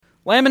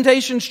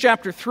Lamentations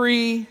chapter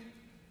 3,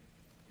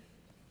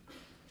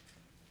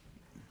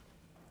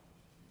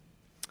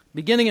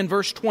 beginning in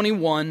verse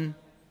 21.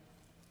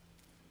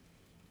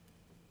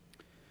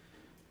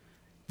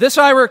 This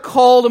I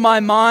recall to my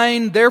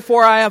mind,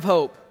 therefore I have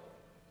hope.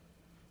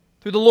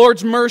 Through the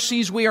Lord's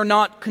mercies we are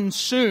not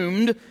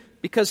consumed,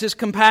 because His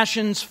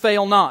compassions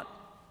fail not.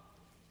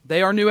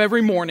 They are new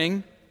every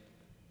morning.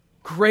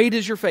 Great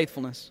is your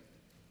faithfulness.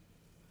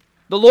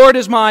 The Lord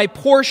is my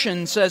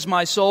portion, says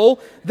my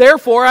soul.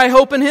 Therefore I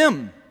hope in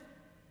Him.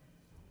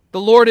 The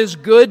Lord is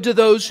good to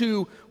those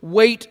who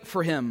wait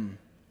for Him,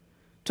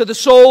 to the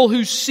soul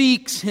who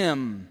seeks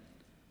Him.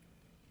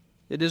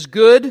 It is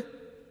good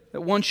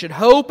that one should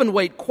hope and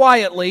wait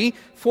quietly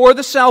for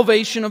the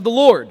salvation of the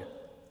Lord.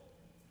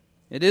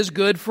 It is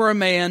good for a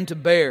man to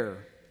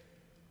bear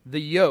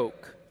the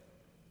yoke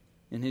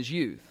in his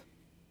youth.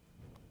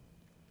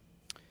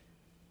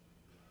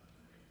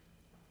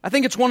 I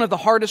think it's one of the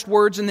hardest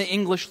words in the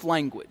English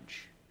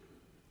language.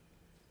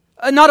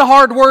 Not a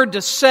hard word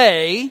to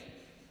say,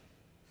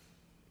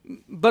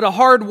 but a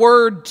hard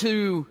word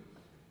to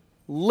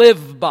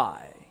live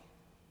by.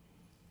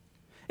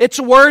 It's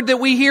a word that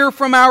we hear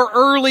from our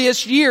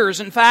earliest years.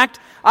 In fact,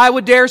 I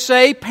would dare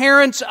say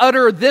parents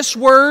utter this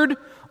word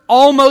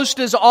almost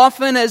as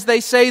often as they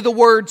say the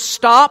word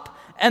stop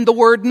and the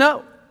word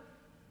no.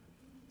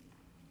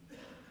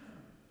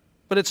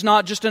 But it's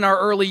not just in our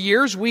early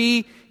years.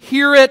 We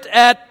hear it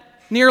at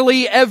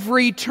nearly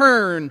every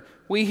turn.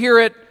 We hear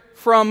it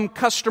from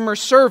customer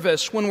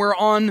service when we're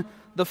on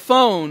the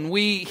phone.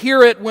 We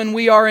hear it when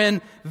we are in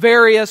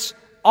various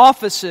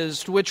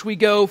offices to which we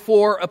go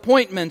for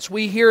appointments.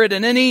 We hear it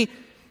in any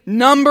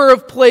number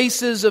of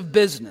places of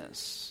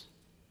business.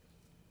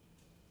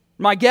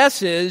 My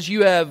guess is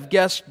you have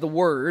guessed the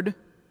word.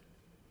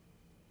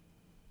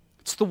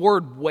 It's the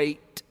word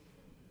wait.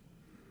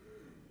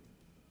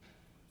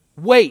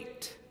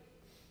 Wait.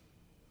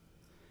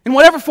 In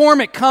whatever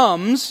form it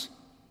comes,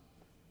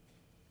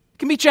 it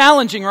can be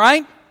challenging,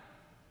 right?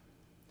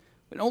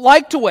 We don't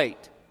like to wait.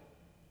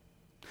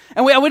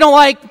 And we don't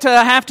like to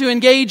have to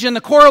engage in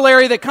the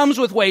corollary that comes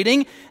with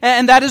waiting,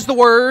 and that is the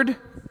word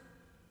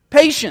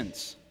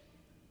patience.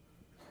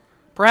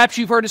 Perhaps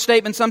you've heard a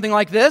statement something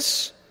like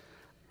this: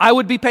 I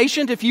would be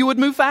patient if you would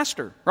move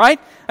faster,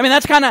 right? I mean,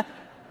 that's kind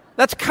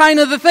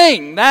of the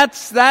thing.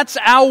 That's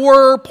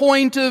our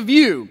point of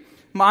view.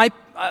 My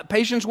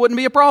patience wouldn't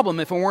be a problem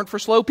if it weren't for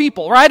slow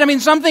people, right? I mean,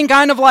 something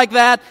kind of like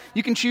that.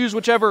 You can choose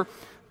whichever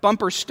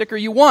bumper sticker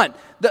you want.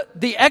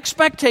 The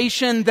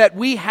expectation that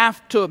we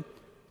have to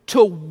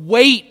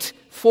wait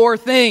for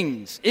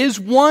things is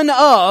one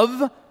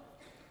of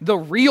the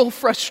real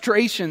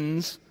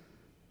frustrations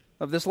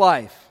of this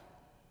life.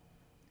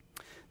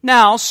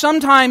 Now,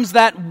 sometimes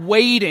that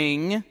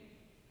waiting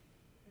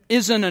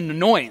is an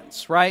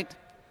annoyance, right?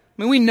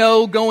 I mean, we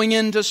know going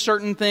into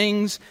certain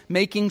things,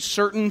 making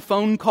certain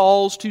phone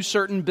calls to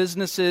certain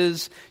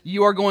businesses,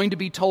 you are going to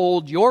be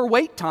told your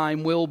wait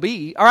time will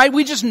be. All right,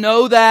 we just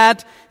know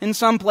that in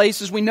some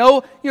places. We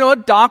know, a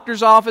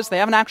doctor's office, they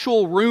have an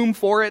actual room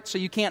for it, so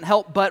you can't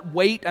help but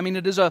wait. I mean,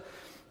 it's a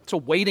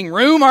waiting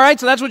room, all right?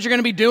 So that's what you're going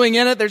to be doing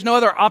in it. There's no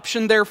other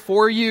option there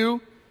for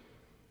you.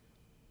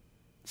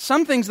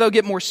 Some things, though,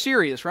 get more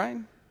serious, right?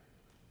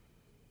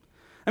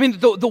 I mean,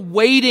 the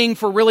waiting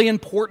for really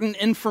important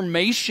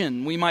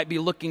information we might be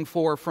looking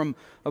for from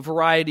a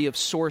variety of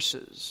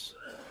sources.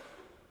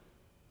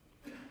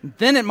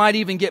 Then it might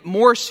even get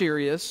more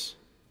serious.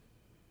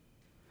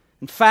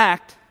 In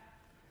fact,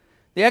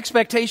 the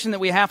expectation that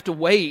we have to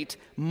wait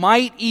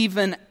might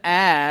even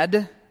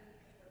add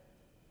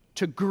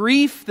to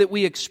grief that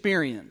we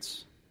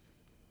experience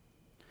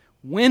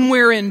when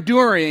we're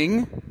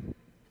enduring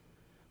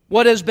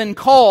what has been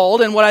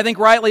called, and what I think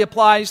rightly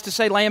applies to,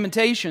 say,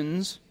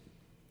 Lamentations,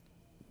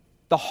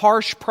 the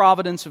harsh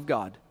providence of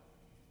God.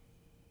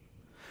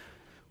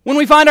 When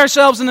we find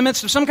ourselves in the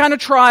midst of some kind of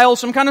trial,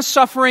 some kind of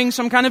suffering,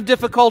 some kind of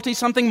difficulty,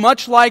 something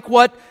much like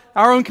what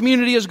our own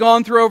community has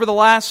gone through over the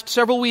last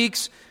several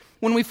weeks,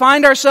 when we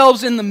find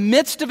ourselves in the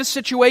midst of a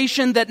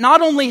situation that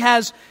not only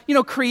has,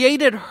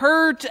 created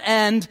hurt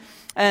and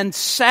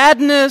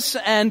sadness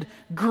and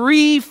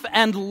grief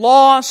and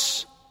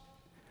loss,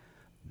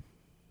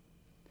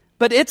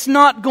 but it's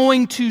not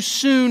going to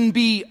soon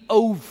be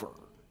over.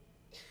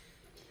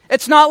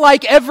 It's not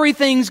like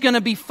everything's going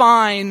to be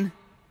fine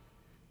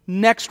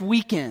next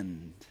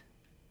weekend.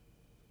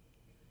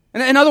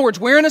 In other words,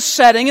 we're in a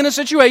setting, in a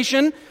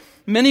situation,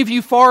 many of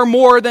you far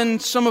more than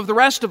some of the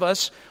rest of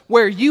us,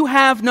 where you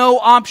have no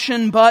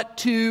option but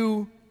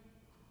to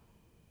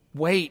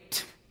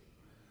wait.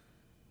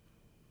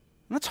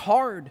 And that's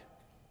hard.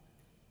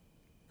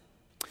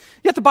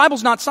 Yet the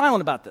Bible's not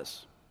silent about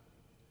this.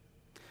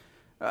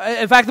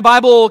 In fact, the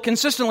Bible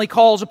consistently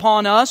calls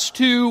upon us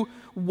to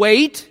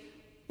wait,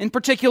 in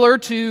particular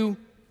to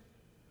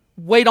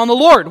wait on the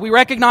Lord. We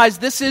recognize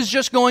this is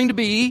just going to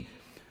be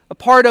a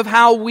part of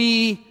how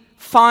we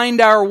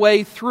find our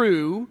way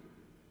through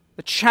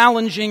the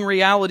challenging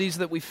realities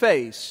that we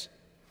face.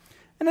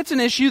 And it's an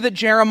issue that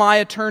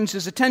Jeremiah turns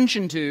his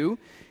attention to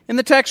in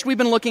the text we've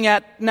been looking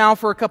at now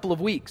for a couple of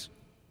weeks.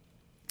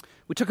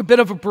 We took a bit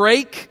of a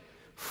break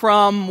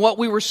from what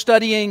we were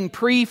studying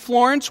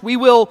pre-Florence. We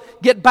will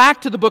get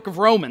back to the book of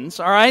Romans,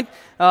 all right?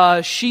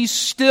 She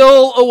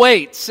still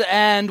awaits,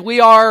 and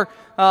we are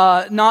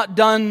not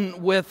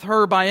done with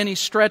her by any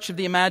stretch of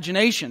the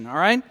imagination, all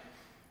right?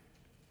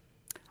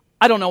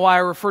 I don't know why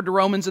I referred to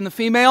Romans in the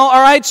female,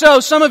 all right? So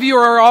some of you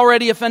are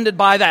already offended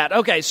by that.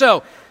 Okay,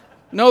 so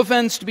no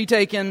offense to be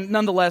taken.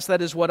 Nonetheless,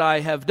 that is what I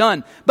have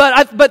done.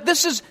 But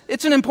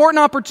it's an important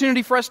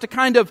opportunity for us to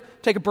kind of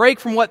take a break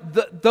from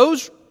what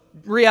those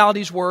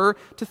realities were,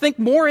 to think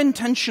more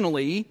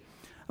intentionally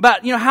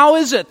about, how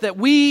is it that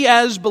we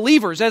as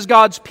believers, as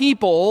God's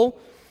people,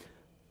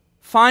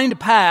 find a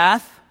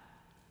path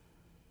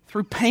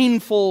through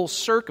painful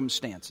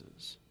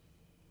circumstances.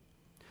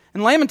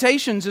 And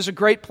Lamentations is a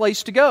great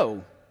place to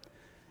go.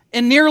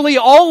 In nearly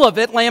all of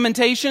it,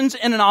 Lamentations,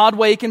 in an odd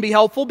way, can be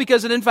helpful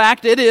because it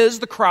is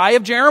the cry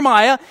of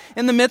Jeremiah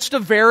in the midst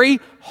of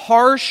very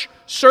harsh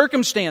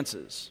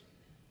circumstances.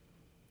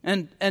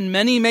 And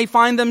many may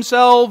find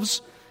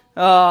themselves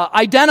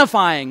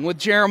identifying with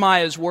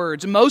Jeremiah's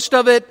words. Most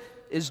of it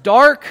is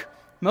dark.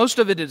 Most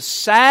of it is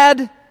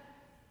sad.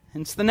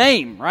 Hence the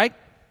name, right?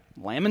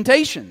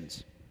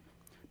 Lamentations.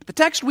 But the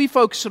text we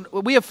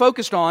have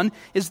focused on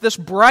is this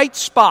bright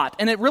spot,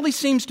 and it really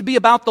seems to be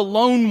about the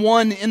lone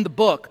one in the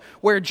book,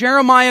 where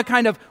Jeremiah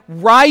kind of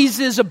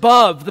rises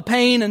above the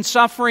pain and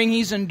suffering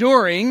he's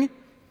enduring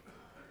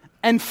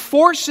and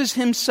forces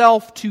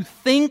himself to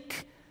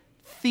think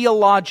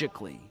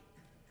theologically.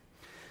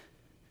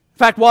 In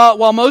fact,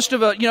 while most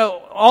of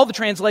all the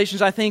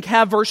translations, I think,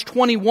 have verse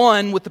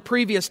 21 with the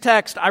previous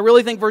text, I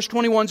really think verse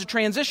 21 is a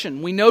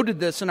transition. We noted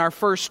this in our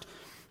first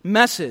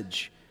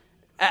message.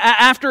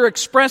 After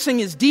expressing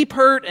his deep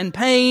hurt and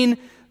pain,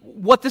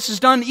 what this has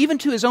done even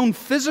to his own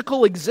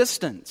physical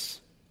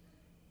existence,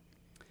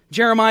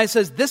 Jeremiah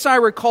says, "This I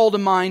recall to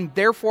mind,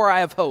 therefore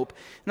I have hope."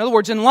 In other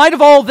words, in light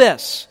of all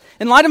this,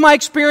 in light of my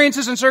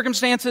experiences and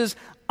circumstances,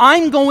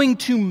 I'm going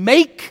to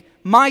make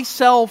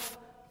myself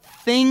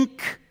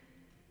think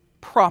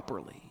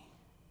properly.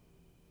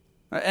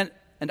 And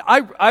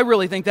I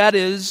really think that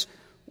is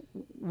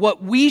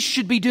what we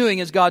should be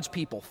doing as God's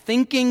people,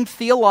 thinking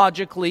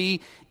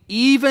theologically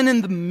even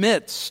in the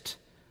midst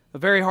of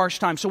very harsh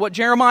times. So what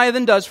Jeremiah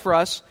then does for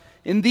us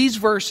in these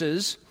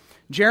verses,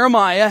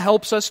 Jeremiah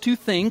helps us to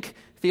think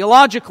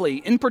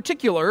theologically. In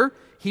particular,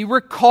 he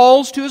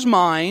recalls to his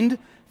mind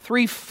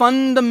three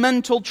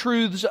fundamental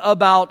truths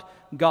about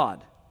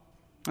God.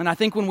 And I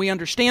think when we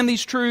understand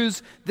these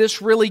truths, this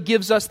really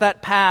gives us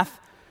that path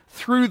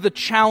through the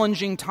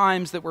challenging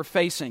times that we're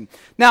facing.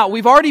 Now,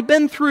 we've already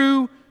been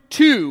through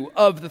two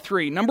of the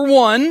three. Number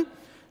one,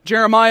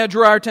 Jeremiah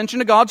drew our attention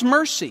to God's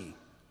mercy.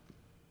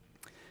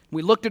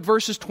 We looked at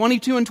verses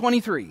 22 and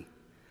 23.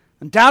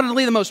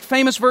 Undoubtedly the most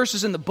famous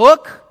verses in the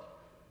book.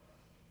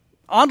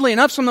 Oddly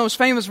enough, some of the most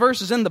famous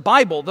verses in the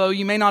Bible, though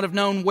you may not have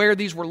known where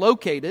these were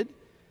located.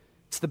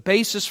 It's the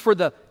basis for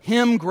the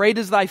hymn, "Great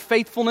is Thy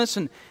Faithfulness."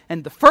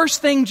 And the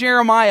first thing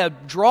Jeremiah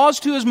draws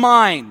to his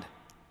mind,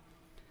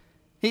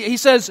 he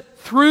says,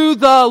 "Through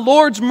the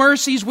Lord's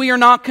mercies we are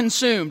not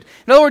consumed."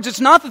 In other words,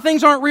 it's not that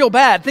things aren't real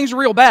bad. Things are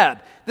real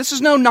bad. This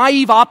is no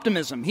naive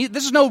optimism.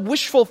 This is no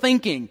wishful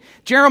thinking.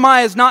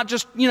 Jeremiah is not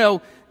just,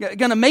 going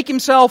to make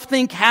himself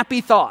think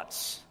happy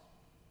thoughts.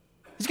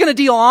 He's going to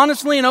deal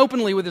honestly and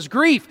openly with his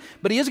grief,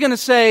 but he is going to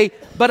say,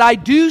 "But I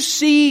do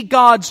see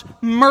God's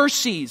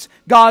mercies,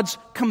 God's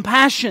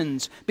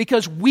compassions,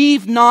 because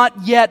we've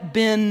not yet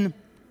been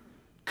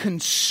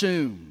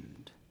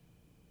consumed."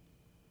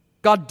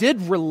 God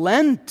did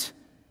relent,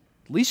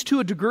 at least to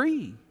a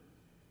degree.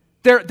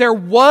 There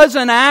was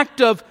an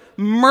act of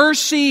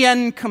mercy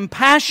and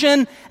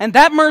compassion, and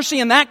that mercy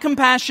and that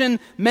compassion,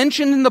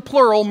 mentioned in the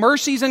plural,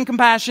 mercies and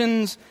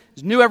compassions,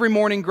 is new every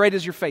morning, great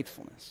is your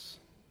faithfulness.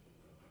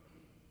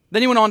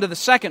 Then he went on to the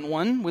second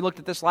one. We looked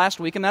at this last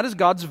week, and that is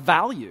God's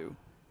value.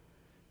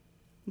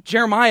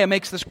 Jeremiah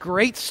makes this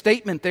great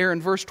statement there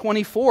in verse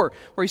 24,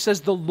 where he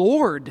says, "The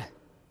Lord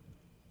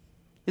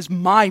is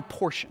my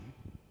portion."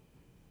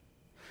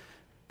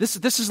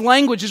 This is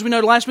language, as we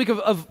noted last week,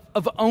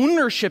 of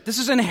ownership. This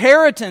is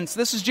inheritance.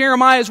 This is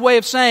Jeremiah's way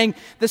of saying,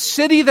 the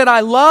city that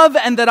I love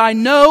and that I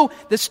know,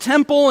 this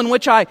temple in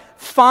which I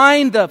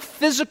find the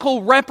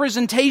physical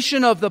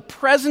representation of the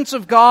presence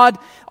of God,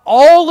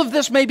 all of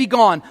this may be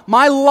gone.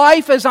 My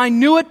life as I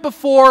knew it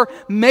before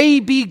may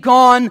be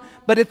gone,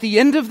 but at the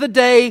end of the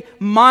day,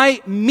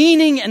 my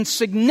meaning and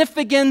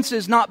significance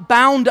is not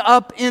bound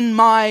up in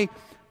my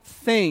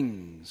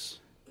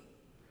things,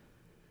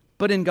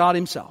 but in God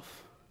Himself.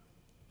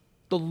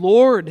 The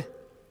Lord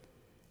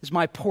is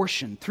my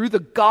portion. Through the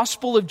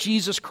gospel of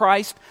Jesus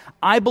Christ,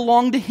 I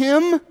belong to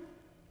Him.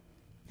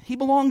 He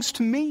belongs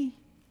to me.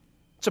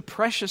 It's a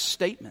precious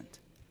statement.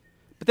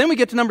 But then we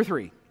get to number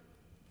 3.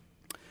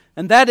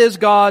 And that is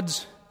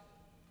God's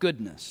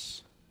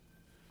goodness.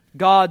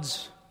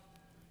 God's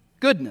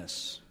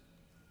goodness.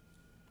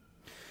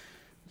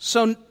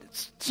 So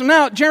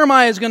now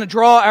Jeremiah is going to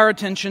draw our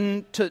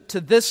attention to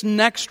this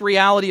next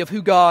reality of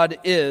who God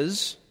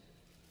is.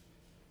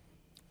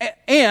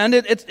 And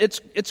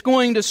it's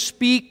going to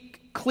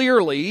speak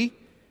clearly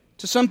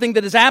to something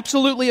that is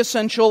absolutely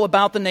essential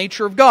about the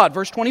nature of God.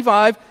 Verse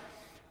 25,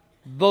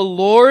 the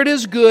Lord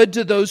is good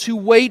to those who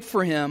wait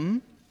for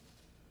Him,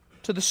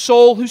 to the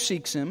soul who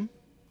seeks Him.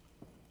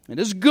 It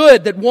is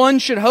good that one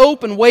should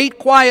hope and wait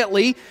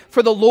quietly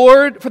for the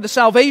Lord, for the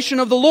salvation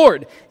of the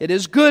Lord. It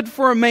is good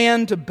for a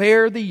man to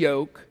bear the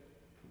yoke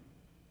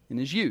in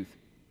his youth.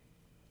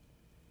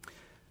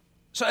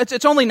 So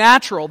it's only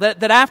natural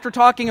that after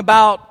talking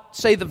about,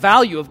 say, the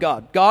value of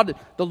God,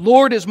 the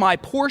Lord is my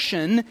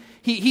portion,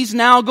 He's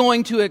now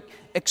going to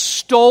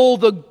extol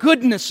the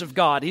goodness of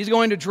God. He's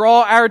going to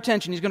draw our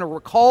attention. He's going to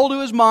recall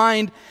to his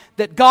mind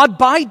that God,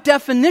 by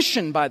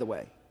definition, by the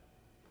way,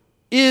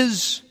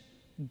 is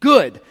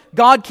good.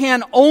 God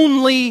can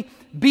only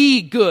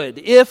be good.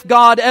 If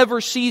God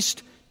ever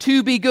ceased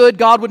to be good,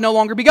 God would no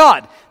longer be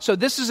God. So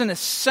this is an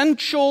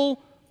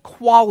essential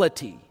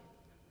quality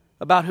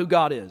about who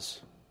God is.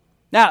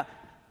 Now,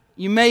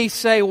 you may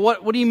say,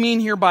 what do you mean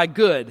here by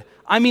good?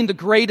 I mean the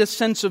greatest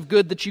sense of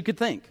good that you could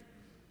think.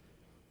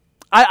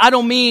 I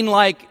don't mean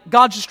like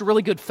God's just a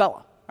really good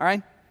fella, all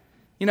right?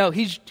 You know,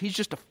 he's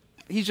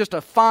just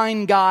a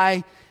fine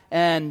guy,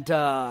 and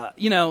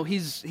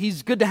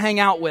he's good to hang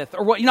out with,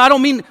 or what? You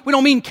know, we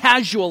don't mean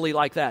casually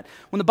like that.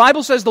 When the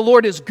Bible says the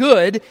Lord is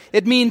good,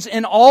 it means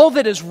in all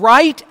that is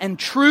right and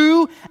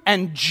true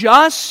and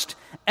just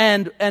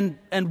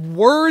and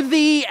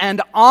worthy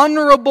and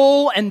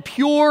honorable and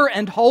pure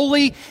and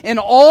holy, in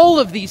all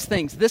of these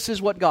things, this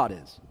is what God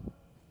is.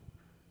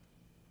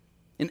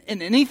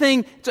 In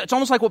anything, it's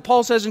almost like what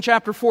Paul says in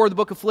chapter 4 of the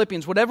book of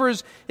Philippians. Whatever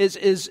is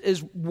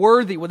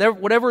worthy,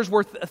 whatever is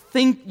worth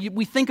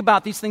we think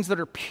about these things that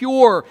are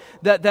pure,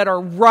 that are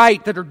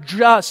right, that are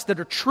just, that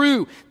are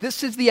true.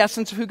 This is the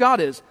essence of who God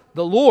is.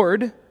 The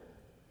Lord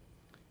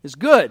is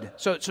good.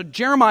 So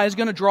Jeremiah is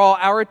going to draw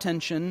our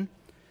attention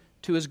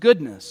to His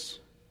goodness.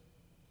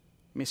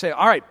 You may say,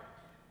 all right,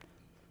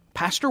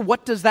 Pastor,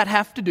 what does that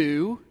have to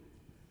do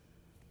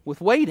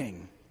with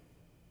waiting?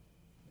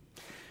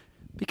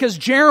 Because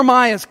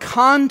Jeremiah's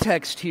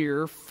context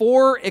here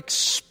for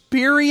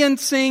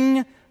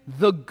experiencing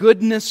the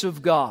goodness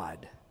of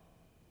God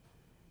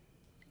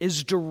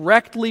is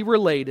directly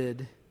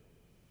related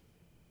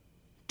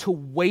to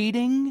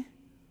waiting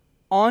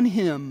on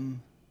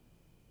Him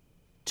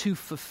to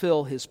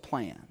fulfill His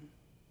plan.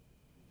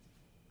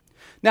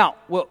 Now,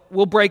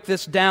 we'll break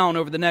this down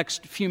over the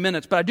next few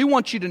minutes, but I do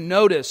want you to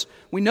notice,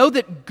 we know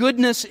that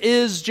goodness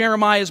is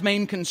Jeremiah's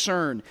main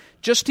concern.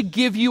 Just to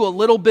give you a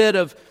little bit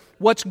of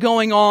what's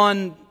going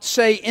on,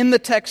 say, in the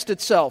text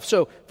itself.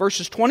 So,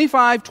 verses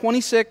 25,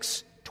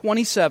 26,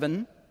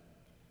 27.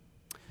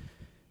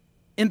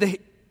 In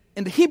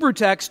the Hebrew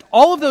text,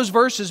 all of those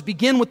verses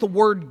begin with the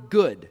word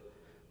good.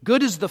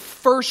 Good is the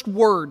first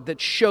word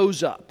that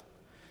shows up.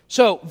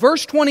 So,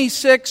 verse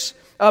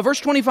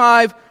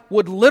 25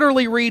 would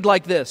literally read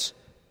like this: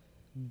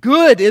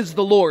 good is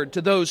the Lord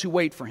to those who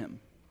wait for Him.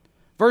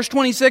 Verse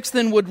 26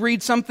 then would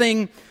read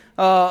something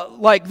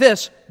like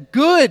this: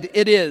 good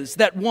it is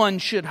that one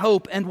should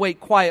hope and wait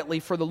quietly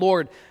for the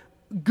Lord.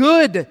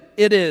 Good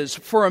it is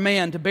for a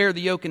man to bear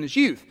the yoke in his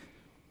youth.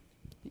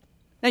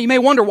 Now you may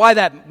wonder why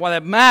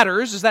that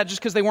matters. Is that just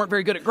because they weren't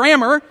very good at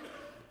grammar?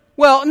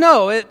 Well,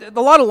 no. A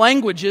lot of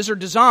languages are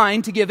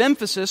designed to give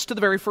emphasis to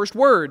the very first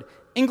word.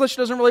 English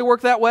doesn't really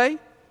work that way.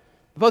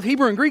 Both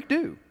Hebrew and Greek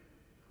do.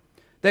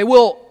 They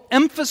will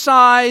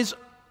emphasize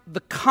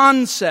the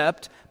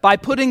concept by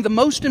putting the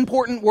most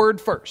important word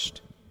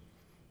first.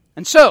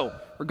 And so,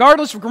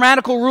 regardless of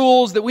grammatical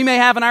rules that we may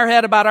have in our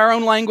head about our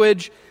own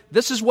language,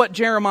 this is what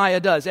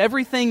Jeremiah does.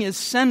 Everything is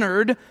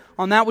centered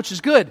on that which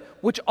is good,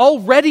 which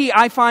already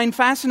I find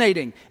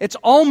fascinating. It's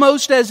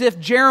almost as if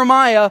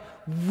Jeremiah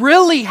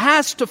really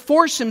has to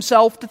force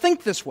himself to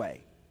think this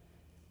way.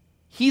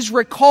 He's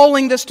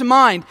recalling this to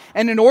mind,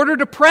 and in order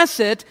to press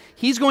it,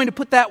 he's going to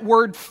put that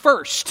word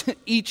first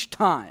each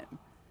time.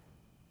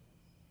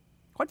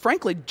 Quite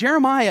frankly,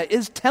 Jeremiah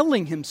is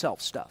telling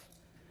himself stuff.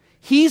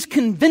 He's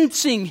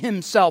convincing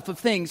himself of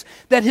things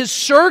that his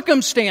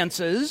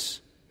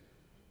circumstances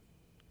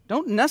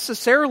don't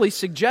necessarily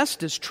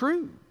suggest is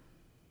true.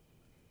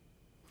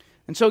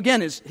 And so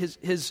again,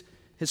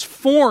 his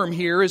form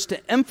here is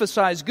to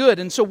emphasize good.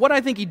 And so what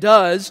I think he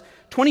does,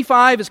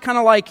 25 is kind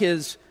of like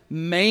his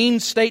main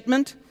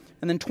statement,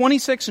 and then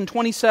 26 and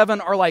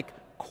 27 are like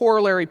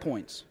corollary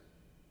points.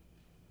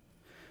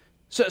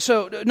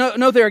 So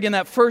note there again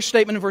that first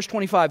statement in verse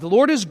 25. The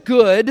Lord is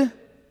good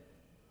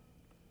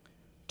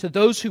to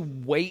those who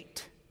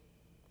wait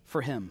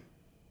for Him.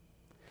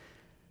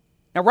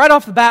 Now right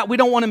off the bat, we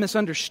don't want to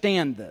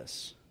misunderstand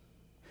this.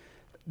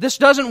 This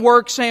doesn't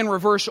work, say, in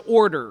reverse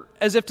order,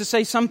 as if to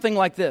say something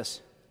like this: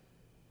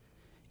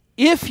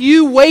 if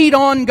you wait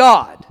on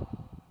God,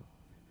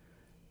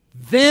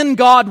 then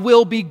God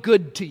will be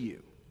good to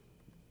you.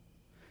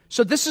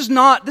 So this is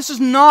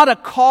not a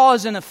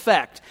cause and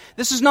effect.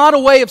 This is not a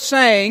way of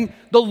saying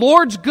the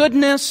Lord's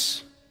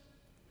goodness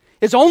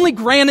is only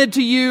granted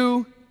to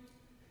you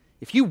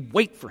if you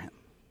wait for Him.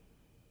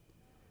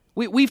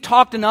 We've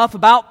talked enough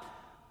about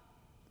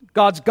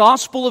God's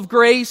gospel of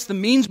grace, the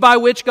means by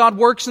which God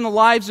works in the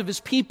lives of His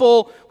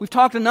people. We've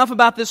talked enough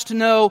about this to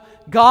know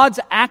God's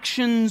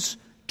actions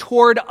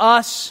toward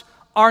us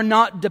are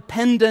not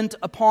dependent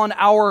upon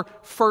our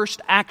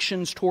first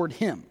actions toward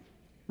Him.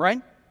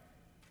 Right?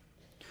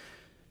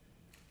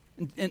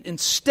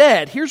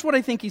 Instead, here's what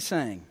I think He's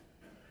saying.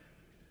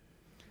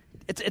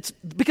 It's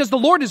because the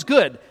Lord is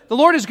good. The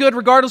Lord is good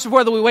regardless of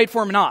whether we wait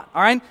for Him or not.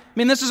 All right? I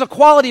mean, this is a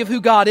quality of who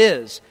God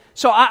is.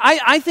 So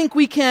I think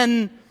we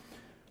can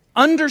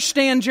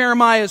understand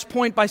Jeremiah's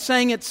point by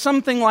saying it's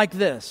something like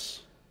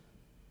this.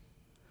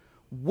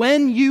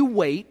 When you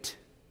wait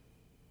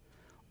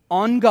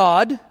on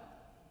God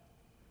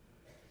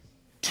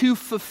to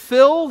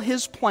fulfill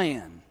His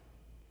plan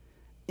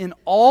in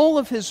all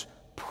of His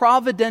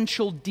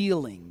providential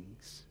dealings,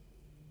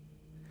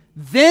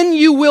 then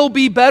you will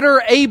be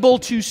better able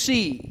to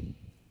see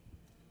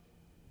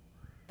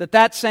that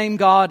that same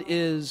God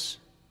is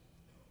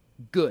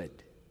good.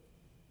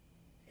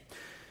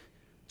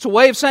 It's a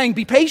way of saying,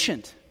 be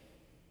patient.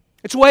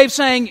 It's a way of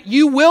saying,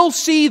 you will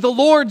see the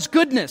Lord's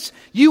goodness.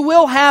 You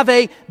will have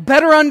a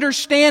better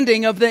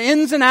understanding of the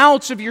ins and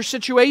outs of your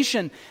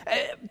situation.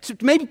 To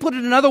maybe put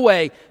it another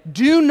way,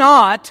 do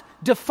not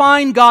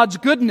define God's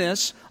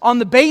goodness on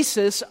the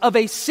basis of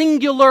a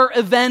singular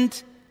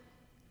event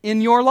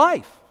in your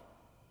life.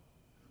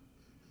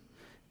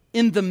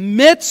 In the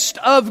midst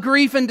of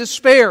grief and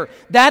despair,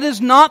 that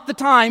is not the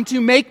time to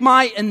make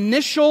my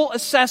initial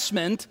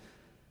assessment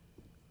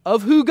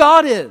of who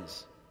God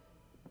is.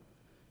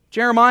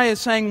 Jeremiah is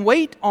saying,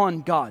 wait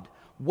on God.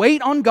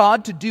 Wait on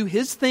God to do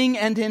His thing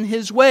and in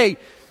His way.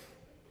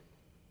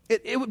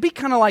 It would be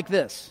kind of like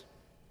this.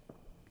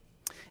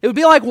 It would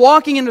be like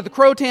walking into the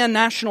Croatan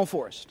National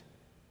Forest,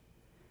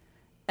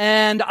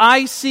 and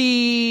I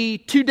see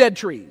 2 dead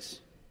trees,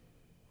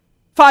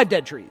 5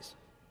 dead trees,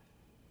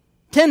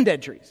 10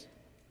 dead trees,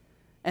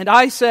 and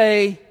I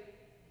say,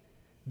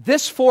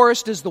 this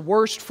forest is the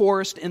worst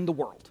forest in the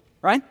world,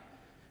 right?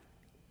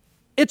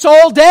 It's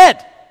all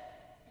dead.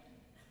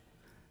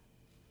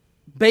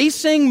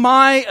 Basing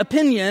my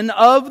opinion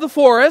of the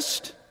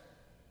forest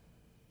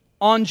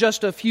on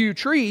just a few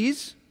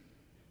trees,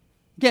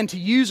 again, to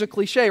use a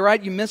cliche,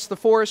 right? You miss the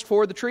forest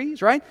for the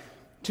trees, right?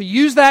 To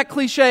use that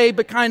cliche,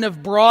 but kind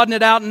of broaden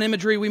it out in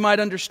imagery we might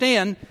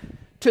understand,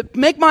 to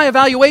make my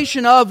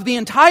evaluation of the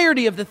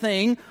entirety of the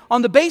thing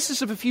on the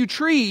basis of a few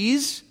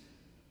trees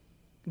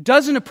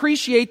doesn't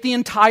appreciate the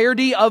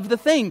entirety of the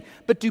thing.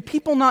 But do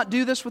people not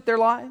do this with their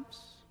lives?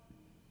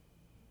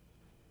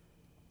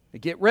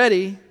 Get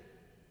ready.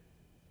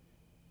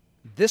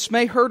 This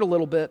may hurt a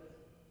little bit.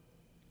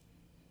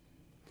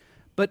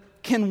 But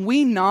can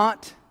we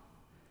not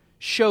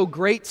show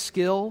great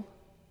skill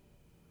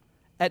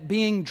at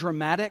being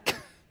dramatic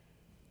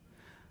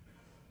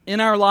in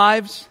our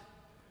lives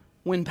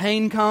when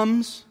pain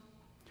comes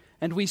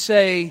and we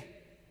say,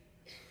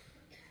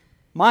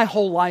 my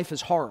whole life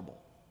is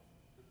horrible?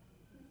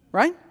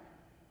 Right?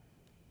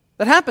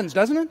 That happens,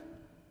 doesn't it?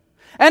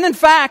 And in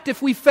fact,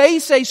 if we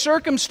face a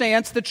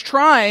circumstance that's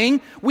trying,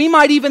 we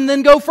might even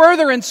then go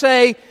further and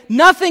say,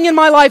 nothing in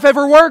my life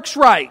ever works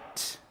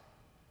right.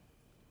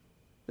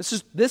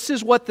 This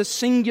is what the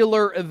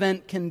singular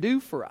event can do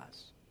for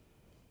us.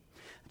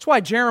 That's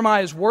why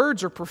Jeremiah's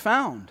words are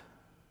profound.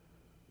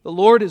 The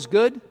Lord is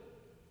good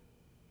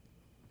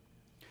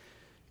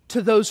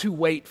to those who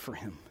wait for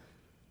Him.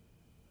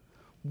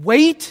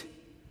 Wait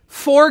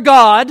for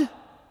God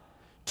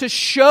to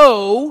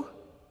show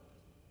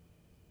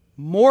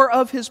more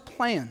of His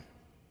plan.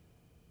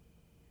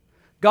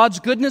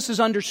 God's goodness is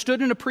understood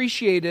and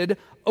appreciated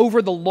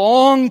over the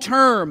long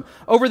term,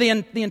 over the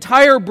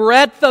entire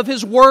breadth of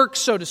His work,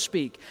 so to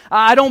speak.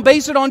 I don't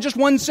base it on just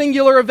one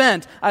singular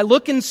event. I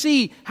look and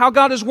see how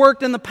God has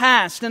worked in the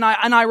past, and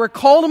I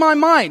recall to my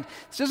mind,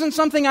 this isn't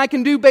something I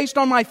can do based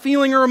on my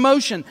feeling or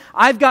emotion.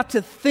 I've got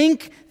to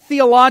think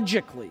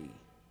theologically.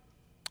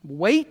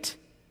 Wait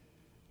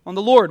on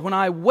the Lord. When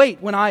I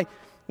wait, when I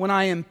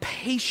am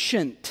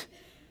patient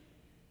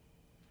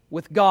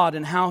with God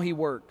and how He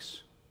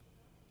works,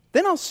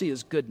 then I'll see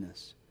His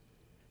goodness.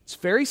 It's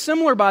very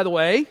similar, by the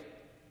way,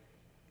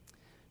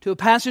 to a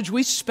passage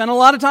we spent a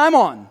lot of time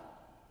on.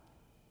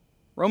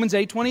 Romans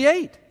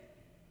 8:28.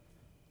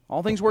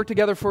 All things work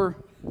together for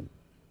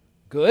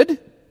good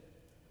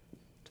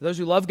to those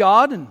who love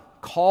God and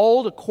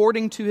called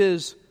according to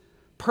His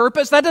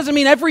purpose. That doesn't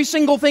mean every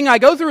single thing I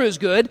go through is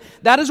good.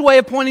 That is a way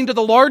of pointing to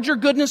the larger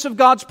goodness of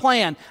God's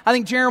plan. I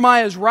think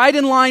Jeremiah is right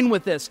in line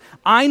with this.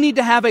 I need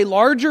to have a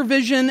larger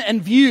vision and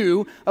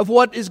view of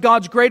what is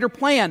God's greater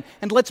plan.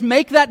 And let's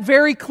make that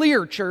very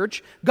clear,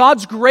 church.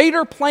 God's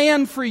greater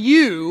plan for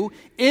you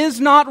is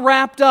not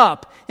wrapped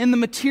up in the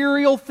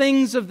material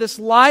things of this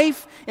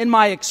life, in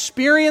my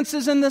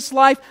experiences in this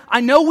life.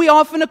 I know we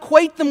often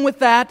equate them with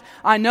that.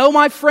 I know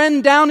my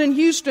friend down in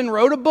Houston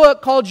wrote a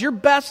book called Your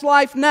Best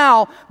Life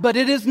Now, but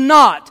it is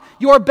not.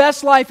 Your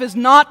best life is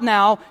not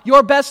now.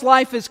 Your best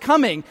life is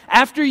coming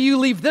after you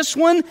leave this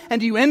one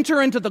and you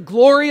enter into the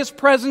glorious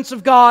presence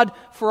of God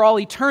for all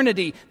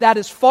eternity. That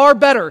is far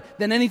better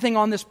than anything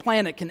on this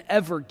planet can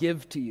ever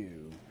give to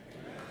you.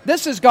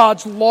 This is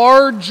God's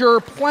larger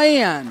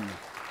plan.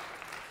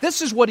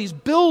 This is what He's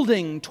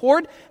building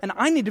toward, and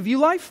I need to view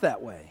life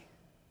that way.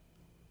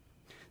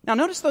 Now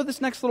notice though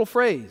this next little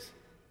phrase.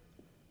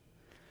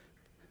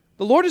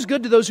 The Lord is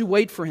good to those who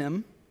wait for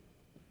Him,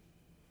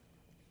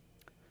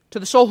 to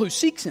the soul who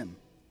seeks Him.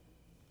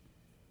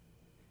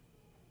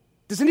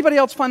 Does anybody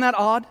else find that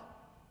odd?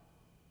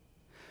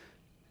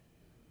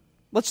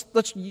 Let's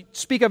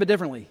speak of it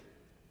differently.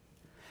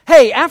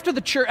 Hey, after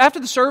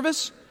the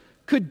service,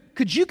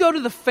 could you go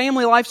to the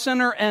Family Life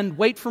Center and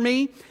wait for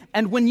me?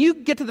 And when you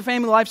get to the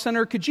Family Life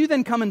Center, could you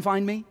then come and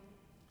find me?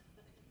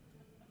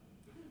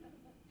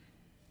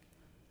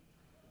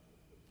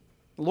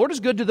 The Lord is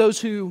good to those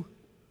who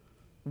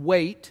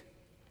wait,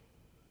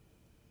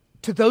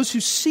 to those who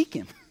seek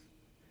Him.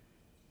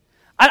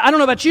 I don't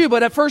know about you,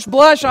 but at first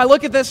blush, I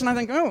look at this and I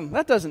think, oh,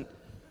 that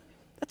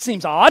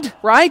seems odd,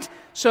 right?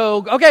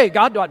 So, okay,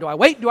 God, do I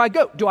wait? Do I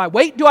go? Do I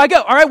wait? Do I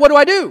go? All right, what do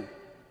I do? Do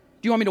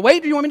you want me to wait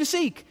or do you want me to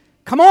seek?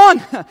 Come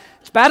on,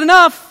 it's bad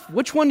enough.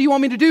 Which one do you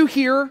want me to do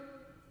here?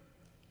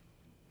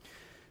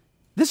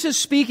 This is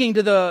speaking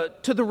to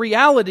the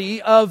reality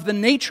of the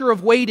nature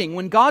of waiting.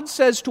 When God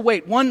says to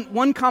wait,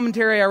 one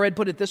commentary I read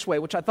put it this way,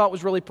 which I thought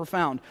was really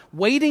profound.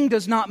 Waiting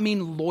does not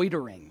mean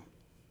loitering.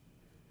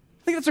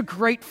 I think that's a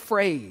great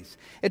phrase.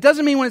 It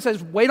doesn't mean when it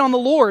says wait on the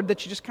Lord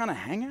that you just kind of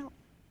hang out.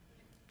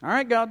 All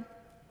right, God,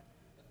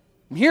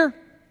 I'm here.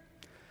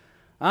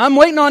 I'm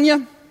waiting on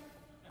you.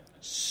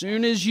 As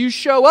soon as you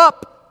show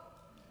up,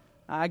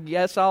 I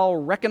guess I'll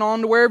reckon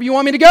on to wherever you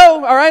want me to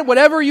go. All right,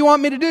 whatever you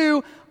want me to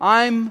do,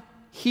 I'm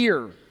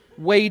here,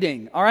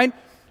 waiting. All right?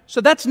 So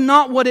that's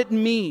not what it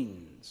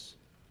means.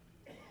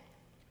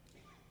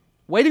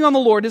 Waiting on the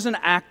Lord is an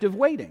active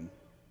waiting.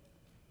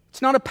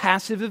 It's not a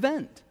passive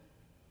event.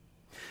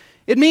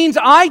 It means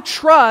I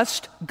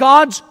trust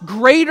God's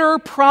greater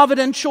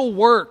providential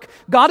work.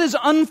 God is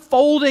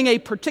unfolding a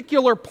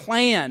particular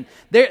plan.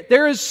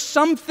 There is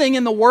something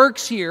in the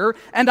works here,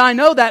 and I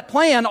know that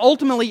plan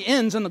ultimately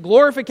ends in the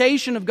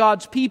glorification of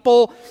God's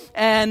people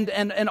and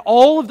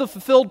all of the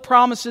fulfilled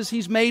promises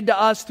He's made to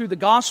us through the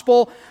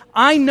gospel.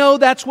 I know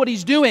that's what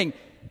He's doing.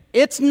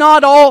 It's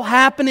not all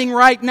happening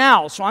right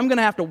now, so I'm going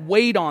to have to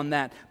wait on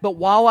that. But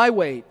while I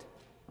wait,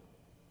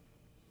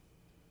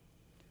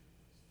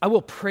 I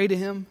will pray to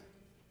Him.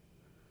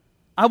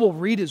 I will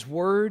read His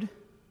Word.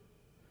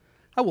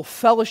 I will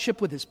fellowship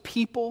with His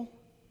people.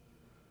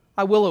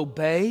 I will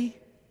obey.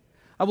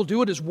 I will do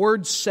what His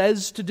Word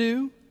says to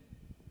do.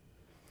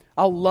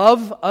 I'll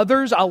love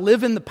others. I'll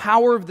live in the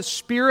power of the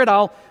Spirit.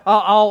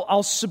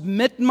 I'll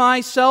submit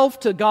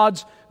myself to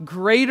God's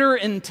greater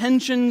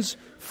intentions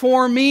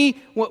for me.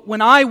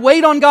 When I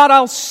wait on God,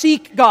 I'll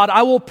seek God.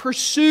 I will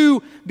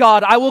pursue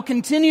God. I will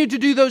continue to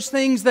do those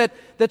things that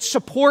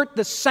support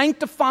the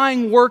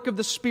sanctifying work of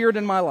the Spirit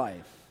in my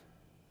life.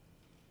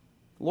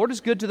 The Lord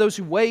is good to those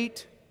who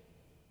wait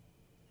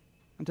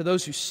and to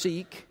those who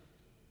seek.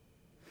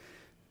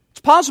 It's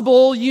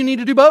possible you need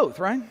to do both,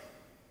 right?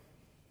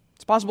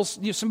 It's possible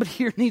somebody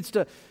here needs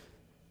to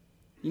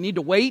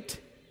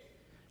wait.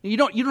 You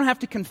don't have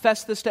to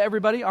confess this to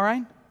everybody, all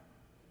right?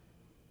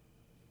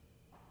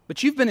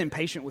 But you've been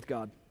impatient with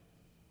God.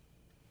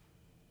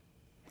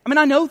 I mean,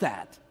 I know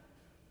that.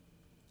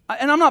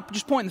 And I'm not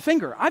just pointing the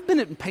finger. I've been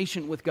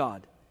impatient with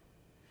God.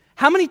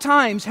 How many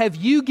times have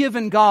you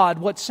given God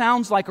what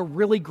sounds like a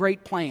really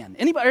great plan?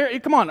 Anybody,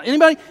 come on,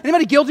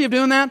 anybody guilty of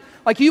doing that?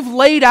 Like you've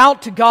laid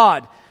out to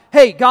God,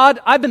 hey, God,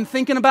 I've been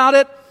thinking about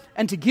it,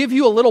 and to give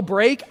you a little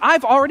break,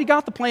 I've already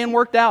got the plan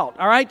worked out,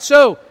 all right?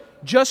 So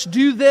just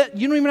do this.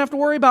 You don't even have to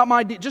worry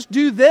about just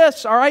do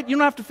this, all right? You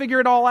don't have to figure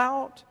it all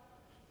out.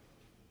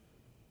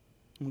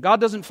 When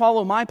God doesn't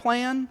follow my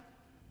plan,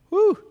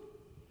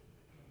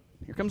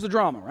 here comes the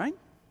drama, right?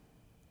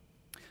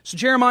 So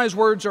Jeremiah's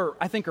words are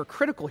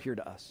critical here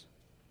to us.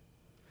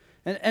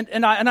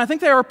 And I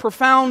think they are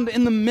profound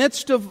in the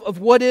midst of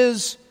what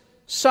is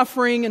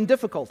suffering and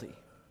difficulty.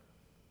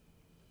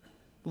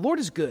 The Lord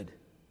is good.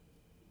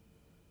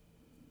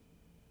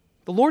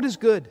 The Lord is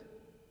good.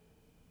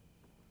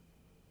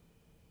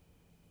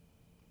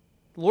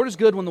 The Lord is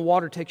good when the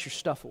water takes your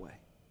stuff away.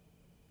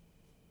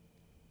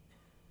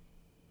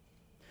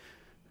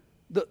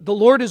 The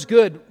Lord is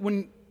good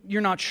when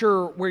you're not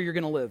sure where you're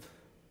going to live.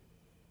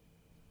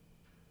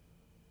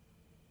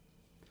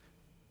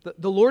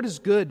 The Lord is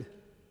good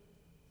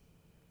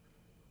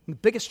when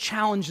the biggest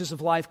challenges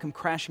of life come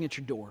crashing at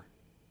your door.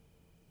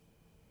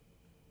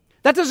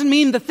 That doesn't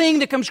mean the thing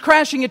that comes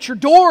crashing at your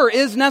door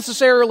is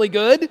necessarily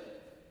good.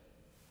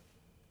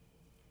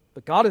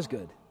 But God is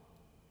good.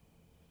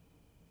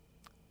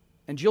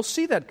 And you'll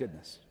see that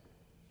goodness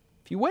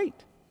if you wait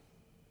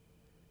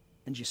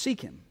and you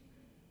seek Him.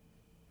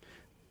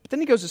 But then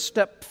He goes a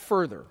step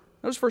further.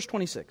 Notice verse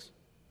 26.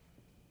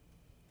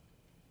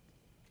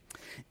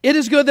 It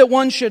is good that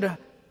one should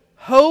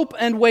hope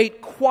and wait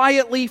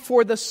quietly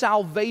for the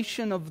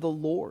salvation of the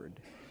Lord.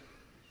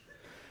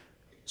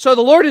 So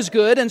the Lord is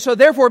good, and so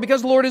therefore,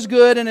 because the Lord is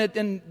good,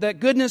 and that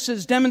goodness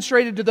is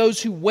demonstrated to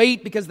those who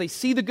wait, because they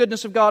see the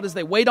goodness of God as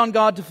they wait on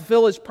God to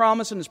fulfill His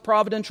promise and His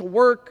providential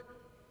work,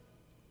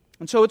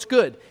 And so it's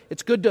good.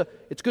 It's good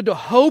to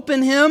hope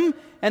in Him,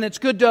 and it's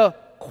good to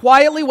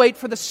quietly wait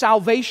for the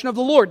salvation of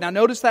the Lord. Now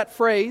notice that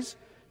phrase.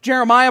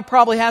 Jeremiah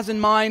probably has in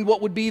mind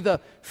what would be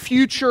the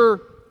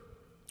future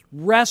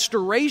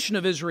restoration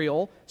of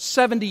Israel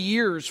 70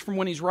 years from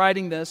when he's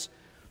writing this,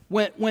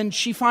 when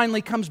she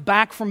finally comes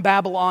back from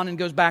Babylon and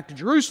goes back to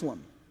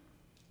Jerusalem.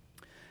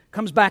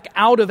 Comes back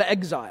out of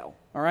exile,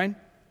 all right?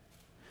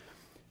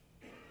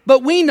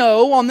 But we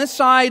know on this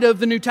side of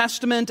the New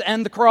Testament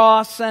and the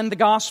cross and the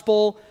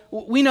gospel,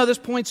 we know this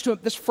points to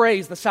this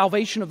phrase, the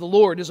salvation of the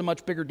Lord, is a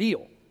much bigger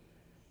deal.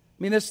 I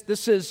mean,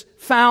 this is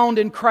found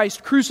in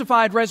Christ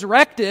crucified,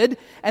 resurrected,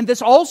 and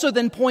this also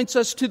then points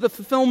us to the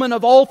fulfillment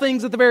of all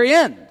things at the very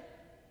end.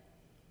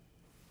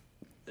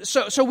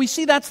 So we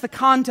see that's the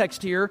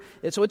context here.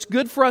 So it's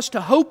good for us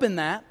to hope in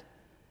that,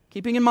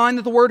 keeping in mind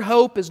that the word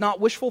hope is not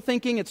wishful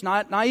thinking, it's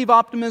not naive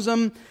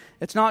optimism,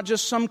 it's not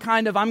just some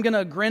kind of I'm going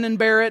to grin and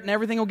bear it and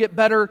everything will get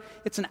better.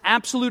 It's an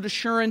absolute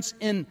assurance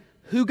in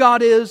who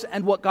God is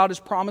and what God has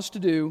promised to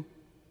do.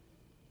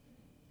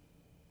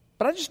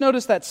 But I just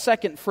noticed that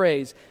second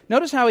phrase.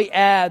 Notice how he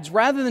adds,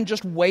 rather than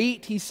just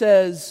wait, he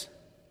says,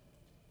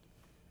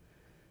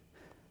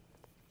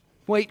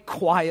 wait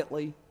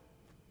quietly.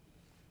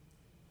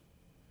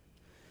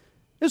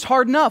 It was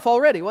hard enough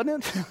already,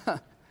 wasn't it?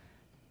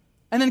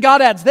 And then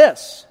God adds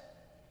this.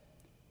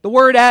 The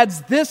Word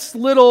adds this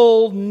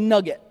little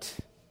nugget.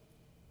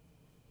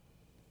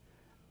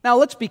 Now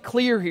let's be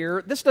clear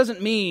here. This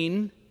doesn't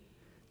mean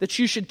that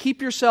you should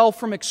keep yourself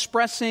from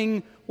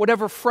expressing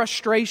whatever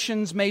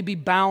frustrations may be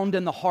bound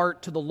in the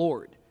heart to the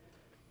Lord.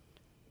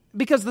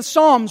 Because the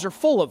Psalms are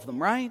full of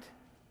them, right?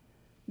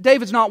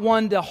 David's not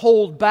one to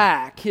hold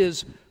back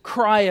his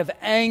cry of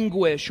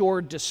anguish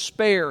or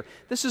despair.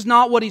 This is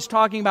not what he's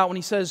talking about when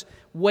he says,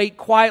 wait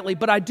quietly.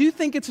 But I do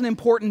think it's an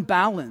important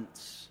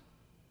balance.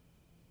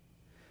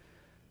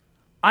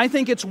 I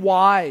think it's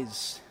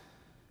wise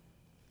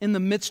in the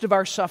midst of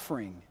our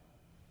suffering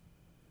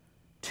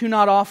to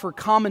not offer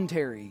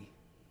commentary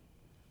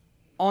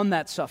on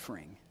that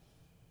suffering.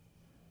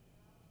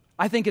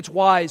 I think it's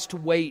wise to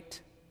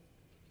wait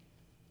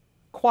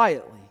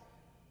quietly.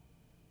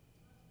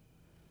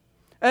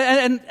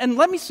 And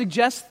let me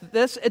suggest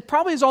this. It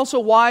probably is also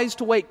wise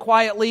to wait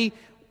quietly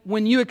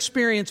when you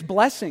experience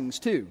blessings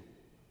too.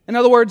 In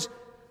other words,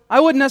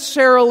 I wouldn't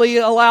necessarily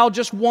allow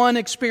just one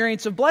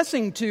experience of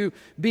blessing to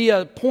be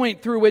a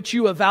point through which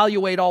you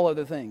evaluate all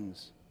other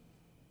things.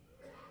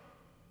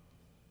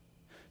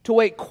 To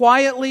wait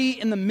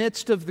quietly in the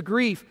midst of the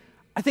grief,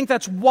 I think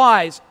that's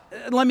wise.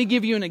 Let me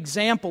give you an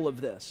example of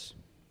this.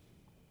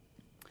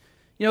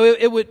 You know,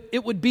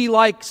 it would be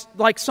like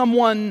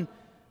someone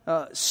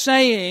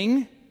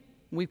saying,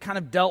 we've kind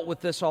of dealt with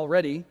this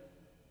already,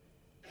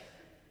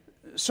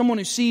 someone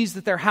who sees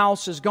that their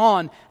house is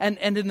gone, and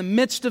in the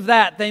midst of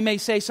that, they may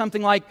say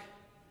something like,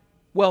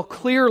 well,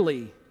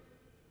 clearly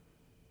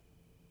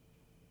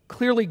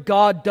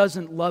God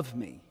doesn't love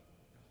me.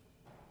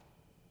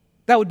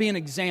 That would be an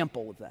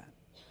example of that.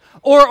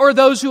 Or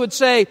those who would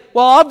say,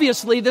 well,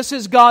 obviously this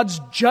is God's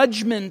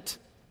judgment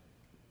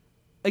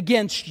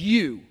against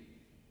you.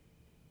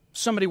 If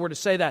somebody were to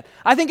say that.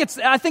 I think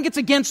it's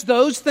against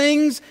those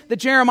things that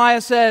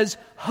Jeremiah says,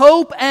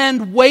 hope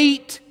and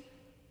wait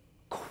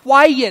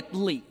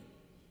quietly.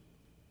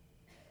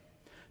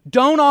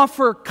 Don't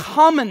offer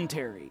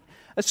commentary,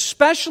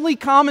 especially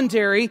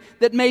commentary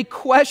that may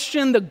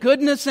question the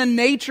goodness and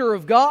nature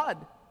of God.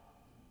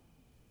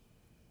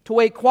 To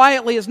wait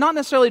quietly is not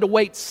necessarily to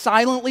wait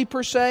silently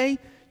per se.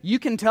 You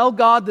can tell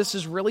God this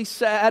is really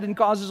sad and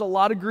causes a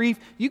lot of grief.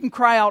 You can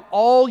cry out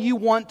all you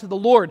want to the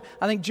Lord.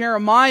 I think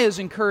Jeremiah's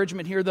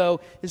encouragement here, though,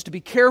 is to be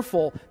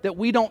careful that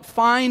we don't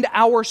find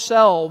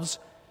ourselves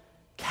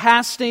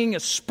casting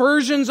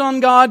aspersions on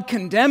God,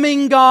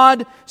 condemning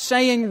God,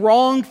 saying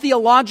wrong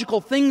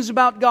theological things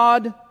about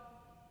God.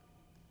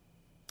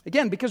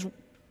 Again, because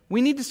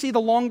we need to see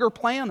the longer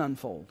plan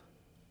unfold.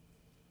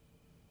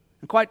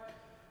 And quite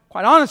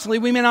honestly,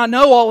 we may not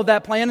know all of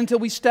that plan until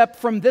we step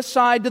from this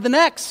side to the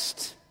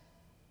next.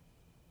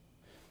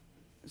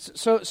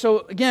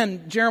 So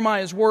again,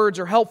 Jeremiah's words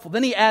are helpful.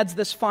 Then he adds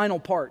this final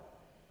part.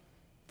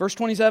 Verse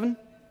 27.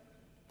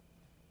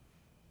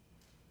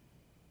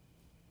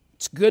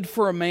 It's good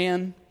for a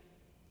man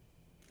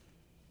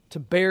to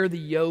bear the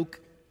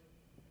yoke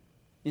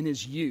in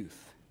his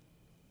youth.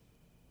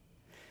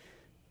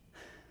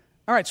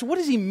 All right, so what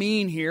does he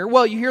mean here?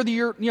 Well, you hear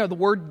the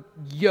word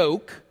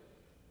yoke.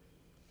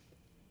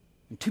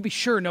 And to be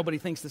sure, nobody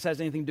thinks this has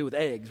anything to do with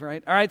eggs,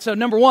 right? All right, so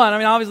number one,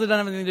 obviously it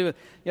doesn't have anything to do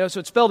with, so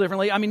it's spelled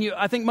differently.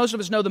 I think most of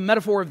us know the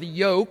metaphor of the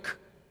yoke.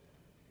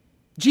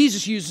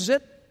 Jesus uses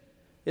it.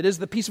 It is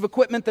the piece of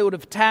equipment that would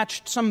have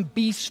attached some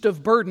beast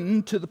of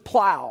burden to the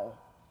plow.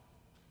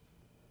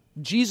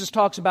 Jesus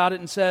talks about it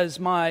and says,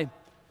 my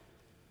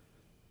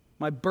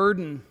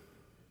burden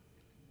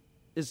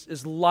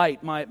is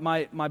light.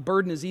 My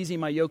burden is easy.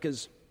 My yoke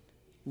is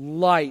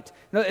light.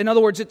 In other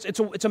words,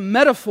 it's a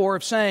metaphor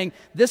of saying,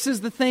 this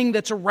is the thing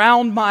that's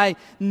around my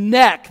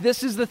neck.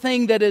 This is the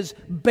thing that is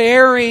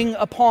bearing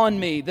upon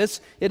me.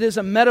 It is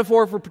a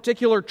metaphor for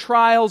particular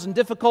trials and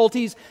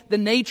difficulties, the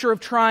nature of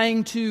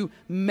trying to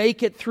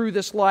make it through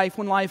this life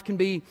when life can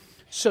be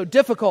so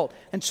difficult.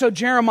 And so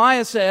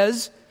Jeremiah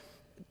says,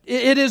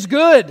 it is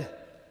good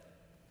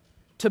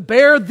to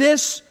bear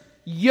this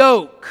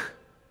yoke,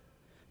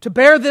 to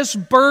bear this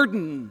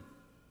burden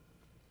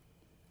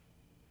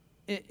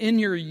in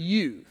your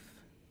youth.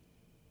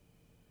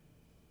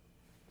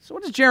 So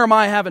what does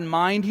Jeremiah have in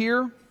mind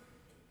here?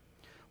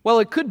 Well,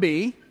 it could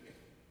be,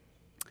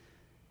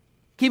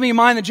 keeping in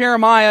mind that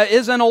Jeremiah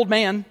is an old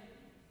man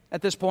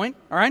at this point,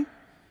 all right?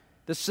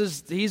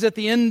 He's at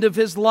the end of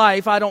his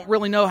life. I don't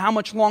really know how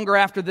much longer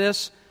after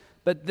this,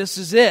 but this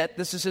is it.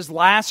 This is his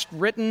last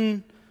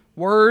written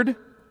word.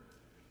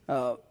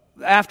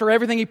 After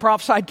everything he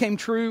prophesied came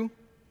true.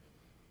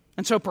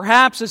 And so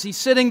perhaps as he's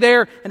sitting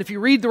there, and if you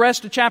read the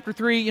rest of chapter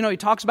 3, he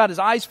talks about his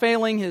eyes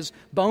failing, his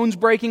bones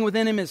breaking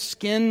within him, his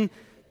skin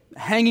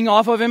hanging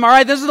off of him. All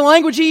right, this is the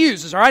language he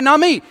uses, all right, not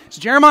me. So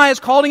Jeremiah is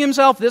calling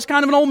himself this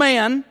kind of an old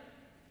man.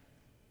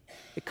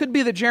 It could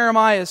be that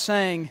Jeremiah is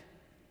saying,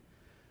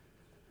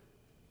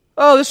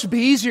 oh, this would be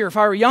easier if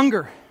I were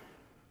younger.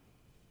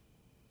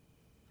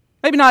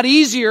 Maybe not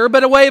easier,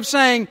 but a way of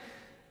saying,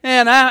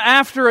 man,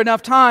 after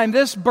enough time,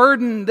 this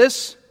burden,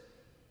 this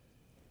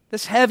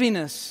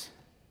heaviness,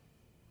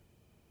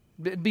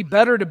 it'd be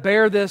better to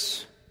bear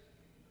this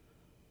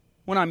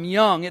when I'm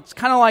young. It's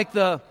kind of like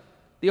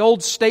the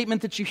old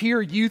statement that you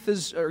hear, youth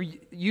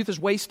is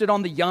wasted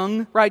on the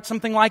young, right?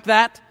 Something like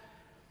that.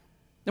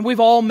 And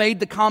we've all made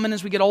the comment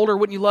as we get older,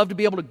 wouldn't you love to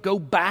be able to go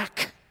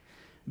back,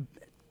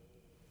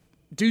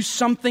 do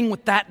something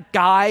with that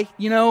guy,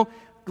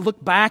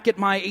 look back at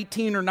my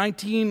 18 or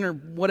 19 or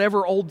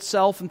whatever old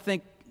self and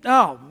think,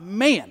 oh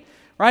man,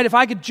 right? If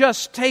I could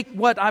just take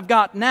what I've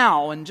got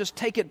now and just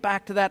take it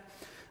back to that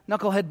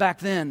knucklehead back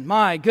then.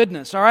 My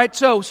goodness, all right?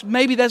 So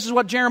maybe this is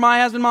what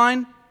Jeremiah has in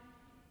mind.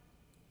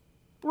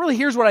 But really,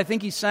 here's what I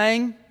think he's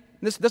saying.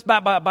 This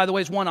by the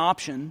way, is one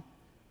option.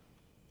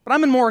 But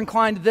I'm more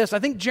inclined to this. I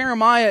think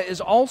Jeremiah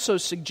is also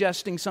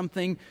suggesting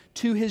something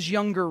to his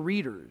younger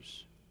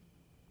readers.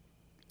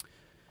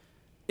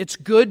 It's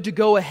good to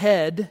go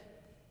ahead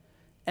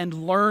and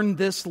learn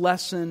this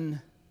lesson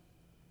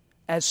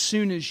as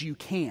soon as you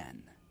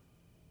can.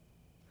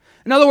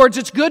 In other words,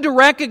 it's good to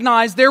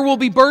recognize there will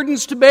be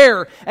burdens to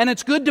bear, and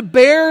it's good to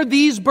bear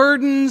these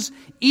burdens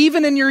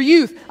even in your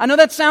youth. I know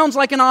that sounds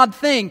like an odd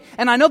thing,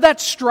 and I know that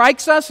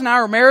strikes us in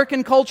our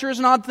American culture as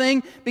an odd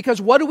thing,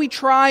 because what do we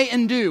try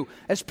and do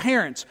as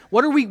parents?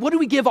 What do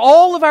we give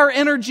all of our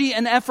energy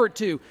and effort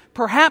to?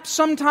 Perhaps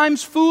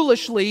sometimes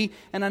foolishly,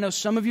 and I know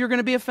some of you are going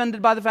to be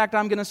offended by the fact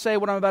I'm going to say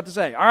what I'm about to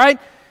say, all right?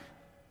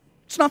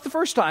 It's not the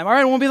first time, all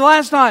right? It won't be the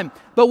last time.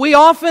 But we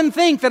often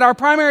think that our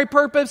primary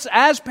purpose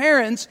as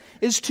parents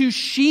is to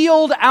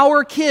shield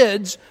our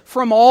kids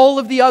from all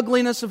of the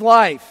ugliness of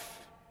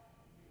life.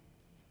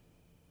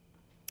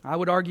 I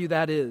would argue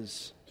that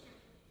is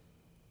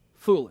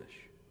foolish.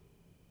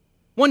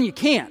 One, you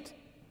can't.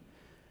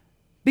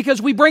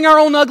 Because we bring our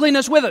own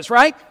ugliness with us,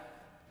 right?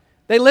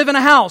 They live in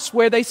a house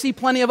where they see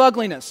plenty of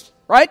ugliness,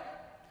 right?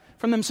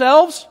 From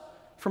themselves,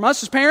 from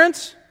us as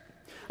parents.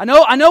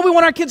 I know we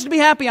want our kids to be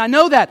happy. I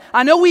know that.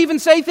 I know we even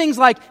say things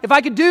like, if I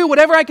could do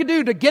whatever I could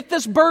do to get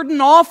this burden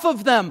off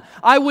of them,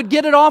 I would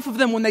get it off of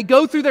them when they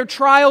go through their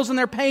trials and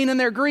their pain and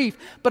their grief.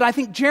 But I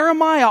think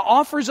Jeremiah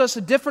offers us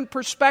a different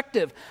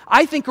perspective.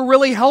 I think a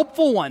really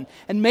helpful one,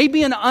 and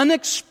maybe an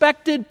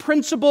unexpected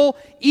principle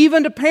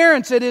even to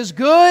parents. It is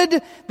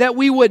good that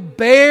we would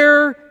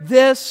bear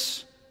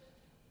this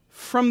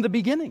from the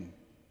beginning.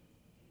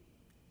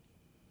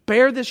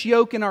 Bear this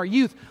yoke in our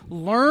youth.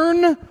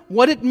 Learn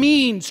what it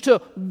means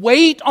to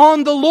wait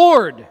on the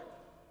Lord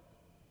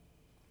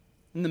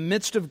in the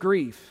midst of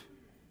grief.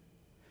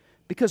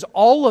 Because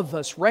all of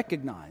us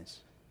recognize,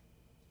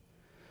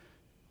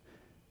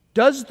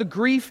 does the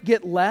grief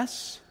get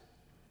less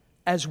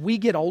as we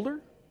get older?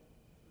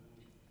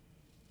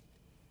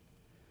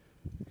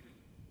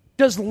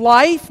 Does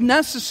life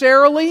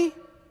necessarily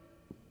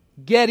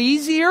get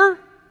easier?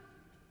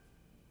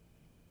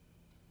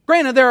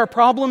 Granted, there are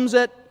problems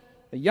at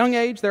a young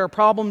age, there are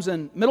problems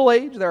in middle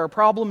age, there are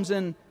problems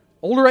in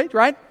older age,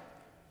 right?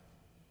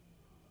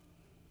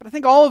 But I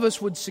think all of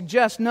us would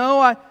suggest,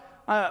 no,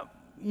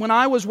 when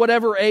I was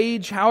whatever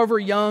age, however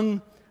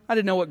young, I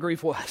didn't know what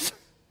grief was.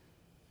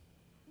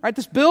 Right?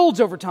 This builds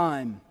over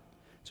time.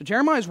 So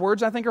Jeremiah's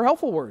words, I think, are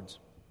helpful words.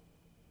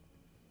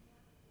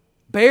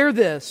 Bear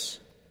this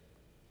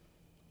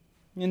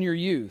in your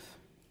youth.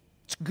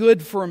 It's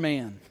good for a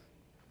man.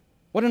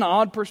 What an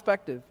odd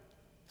perspective.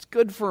 It's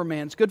good for a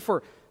man. It's good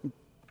for...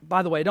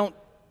 By the way,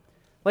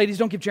 ladies,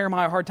 don't give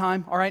Jeremiah a hard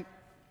time, all right?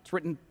 It's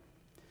written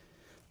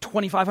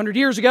 2,500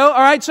 years ago, all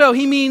right? So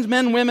he means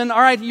men, women, all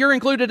right? You're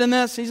included in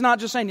this. He's not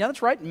just saying, yeah,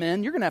 that's right,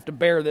 men, you're going to have to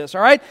bear this,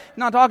 all right? He's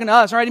not talking to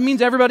us, all right? He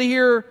means everybody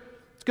here.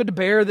 It's good to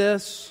bear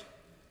this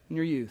in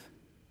your youth.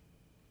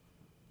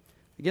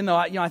 Again, though,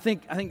 I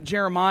think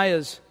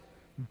Jeremiah's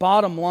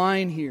bottom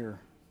line here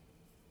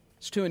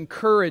is to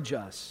encourage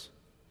us.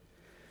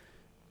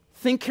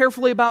 Think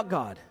carefully about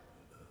God.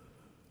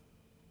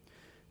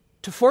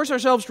 To force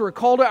ourselves to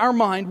recall to our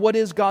mind what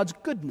is God's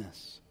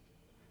goodness.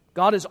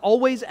 God is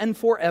always and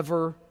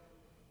forever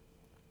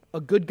a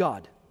good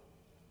God.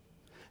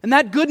 And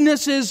that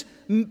goodness is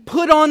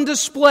put on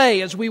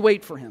display as we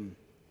wait for Him.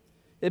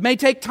 It may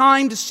take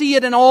time to see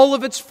it in all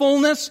of its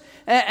fullness,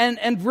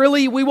 and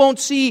really we won't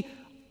see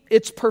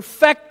its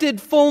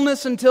perfected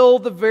fullness until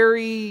the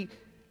very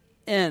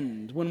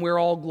end, when we're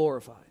all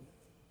glorified.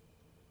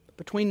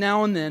 Between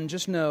now and then,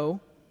 just know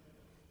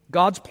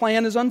God's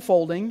plan is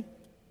unfolding.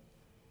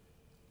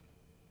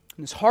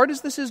 And as hard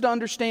as this is to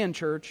understand,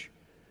 church,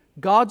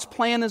 God's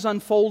plan is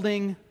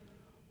unfolding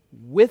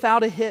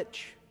without a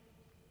hitch.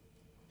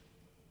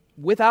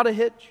 Without a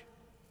hitch.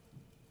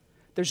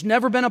 There's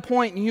never been a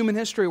point in human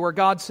history where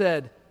God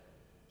said,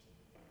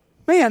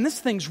 man, this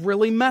thing's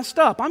really messed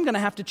up. I'm going to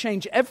have to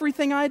change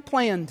everything I had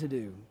planned to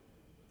do.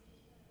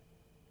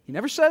 He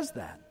never says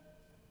that.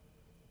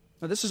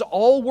 Now, this is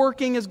all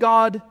working as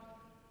God,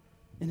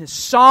 in His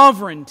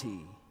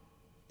sovereignty,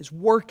 is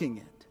working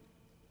it.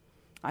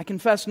 I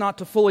confess not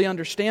to fully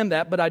understand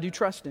that, but I do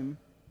trust Him.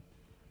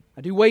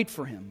 I do wait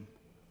for Him.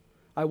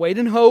 I wait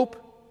in hope.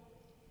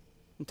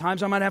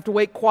 Sometimes I might have to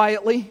wait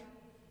quietly.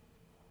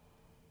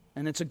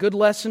 And it's a good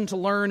lesson to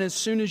learn as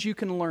soon as you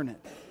can learn it.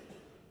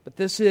 But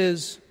this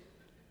is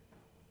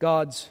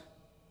God's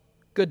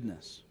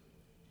goodness.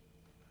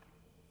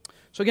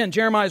 So again,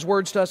 Jeremiah's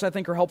words to us, I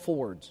think, are helpful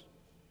words.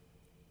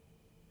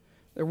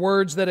 They're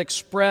words that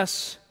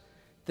express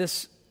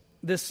this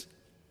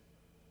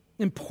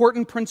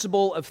important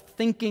principle of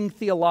thinking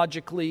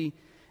theologically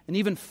and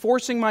even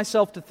forcing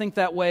myself to think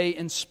that way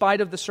in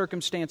spite of the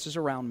circumstances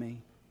around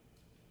me.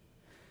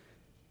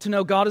 To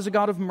know God is a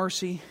God of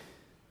mercy.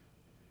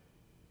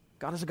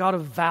 God is a God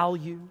of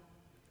value.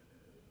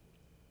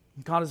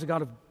 God is a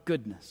God of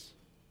goodness.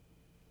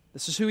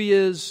 This is who He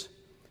is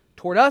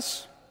toward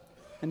us,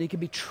 and He can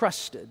be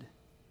trusted.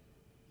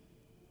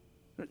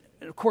 And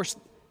of course,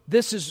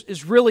 this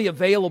is really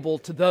available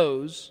to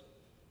those.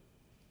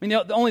 I mean,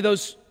 only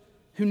those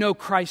who know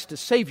Christ as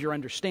Savior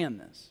understand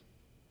this.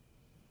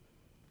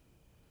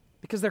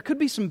 Because there could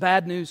be some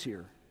bad news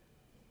here.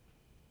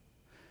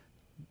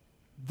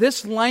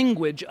 This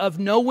language of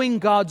knowing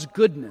God's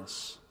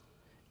goodness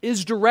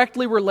is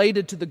directly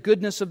related to the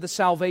goodness of the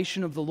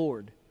salvation of the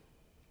Lord.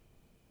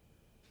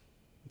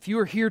 If you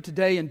are here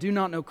today and do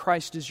not know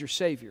Christ as your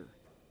Savior,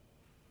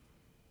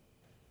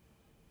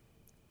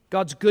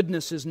 God's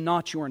goodness is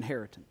not your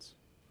inheritance.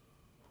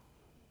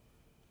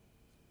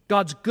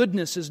 God's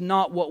goodness is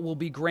not what will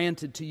be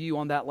granted to you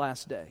on that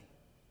last day.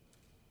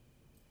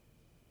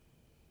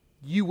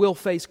 You will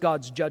face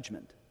God's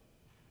judgment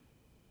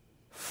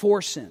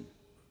for sin,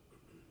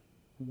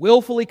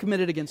 willfully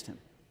committed against Him.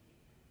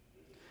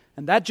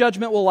 And that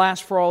judgment will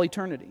last for all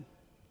eternity.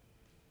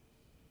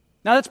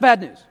 Now that's bad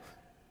news.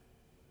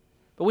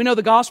 But we know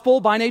the gospel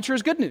by nature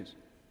is good news.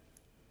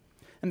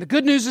 And the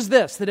good news is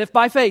this, that if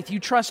by faith you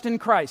trust in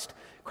Christ,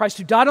 Christ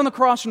who died on the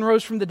cross and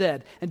rose from the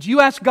dead, and you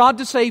ask God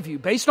to save you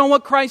based on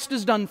what Christ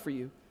has done for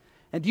you,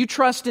 and you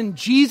trust in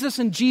Jesus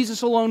and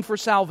Jesus alone for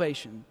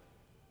salvation,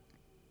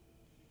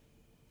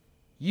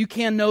 you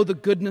can know the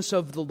goodness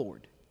of the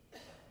Lord.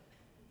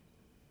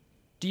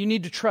 Do you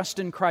need to trust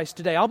in Christ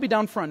today? I'll be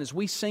down front as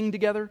we sing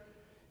together.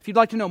 If you'd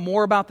like to know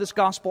more about this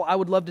gospel, I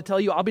would love to tell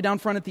you. I'll be down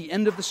front at the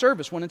end of the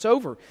service when it's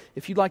over.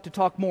 If you'd like to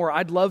talk more,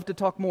 I'd love to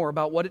talk more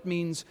about what it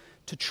means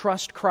to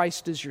trust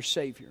Christ as your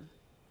Savior.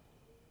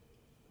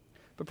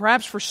 But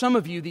perhaps for some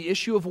of you, the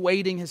issue of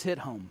waiting has hit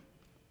home.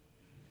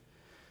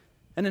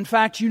 And in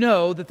fact, you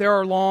know that there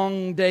are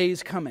long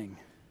days coming.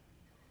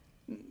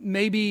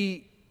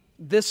 Maybe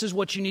this is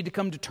what you need to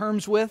come to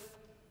terms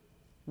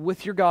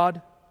with your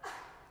God,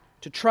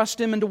 to trust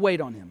Him and to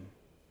wait on Him.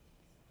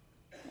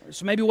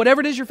 So maybe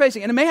whatever it is you're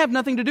facing, and it may have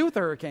nothing to do with the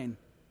hurricane.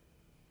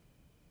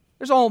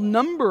 There's all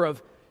number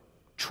of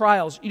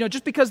trials. You know,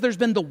 just because there's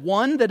been the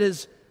one that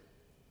has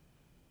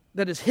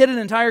hit an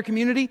entire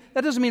community,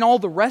 that doesn't mean all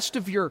the rest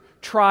of your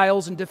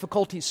trials and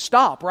difficulties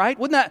stop, right?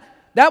 Wouldn't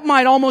that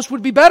might almost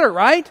would be better,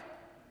 right?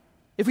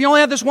 If we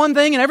only had this one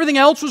thing and everything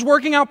else was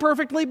working out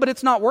perfectly, but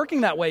it's not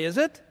working that way, is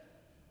it?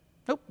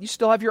 Nope, you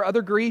still have your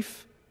other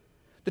grief.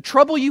 The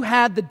trouble you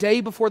had the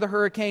day before the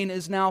hurricane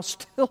is now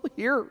still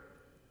here.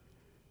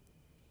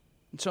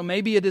 And so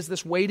maybe it is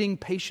this waiting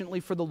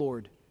patiently for the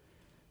Lord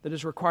that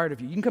is required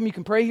of you. You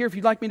can pray here. If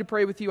you'd like me to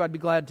pray with you, I'd be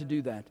glad to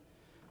do that.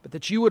 But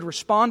that you would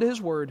respond to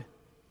His Word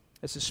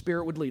as His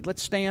Spirit would lead.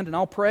 Let's stand and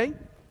I'll pray,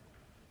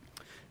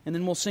 and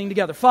then we'll sing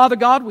together. Father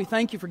God, we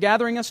thank You for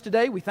gathering us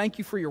today. We thank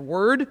You for Your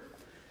Word.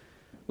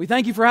 We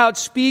thank You for how it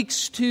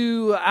speaks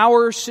to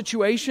our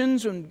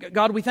situations. And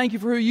God, we thank You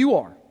for who You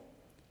are.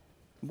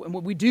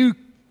 We do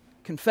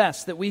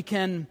confess that we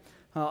can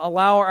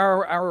allow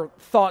our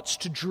thoughts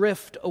to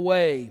drift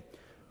away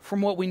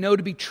from what we know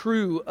to be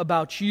true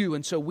about You.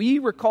 And so we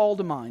recall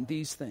to mind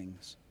these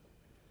things.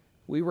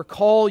 We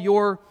recall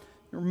Your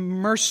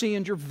mercy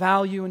and Your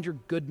value and Your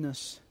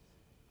goodness.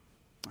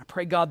 I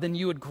pray, God, then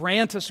you would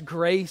grant us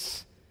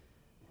grace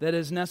that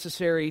is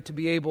necessary to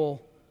be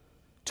able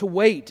to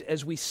wait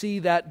as we see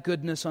that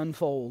goodness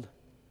unfold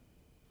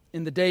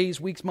in the days,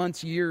 weeks,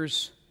 months,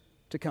 years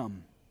to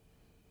come.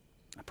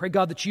 I pray,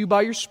 God, that you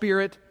by your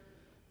Spirit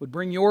would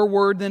bring your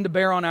word then to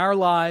bear on our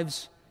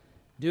lives,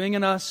 doing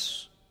in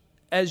us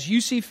as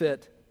you see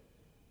fit,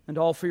 and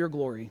all for your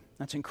glory.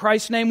 That's in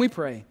Christ's name we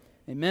pray.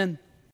 Amen.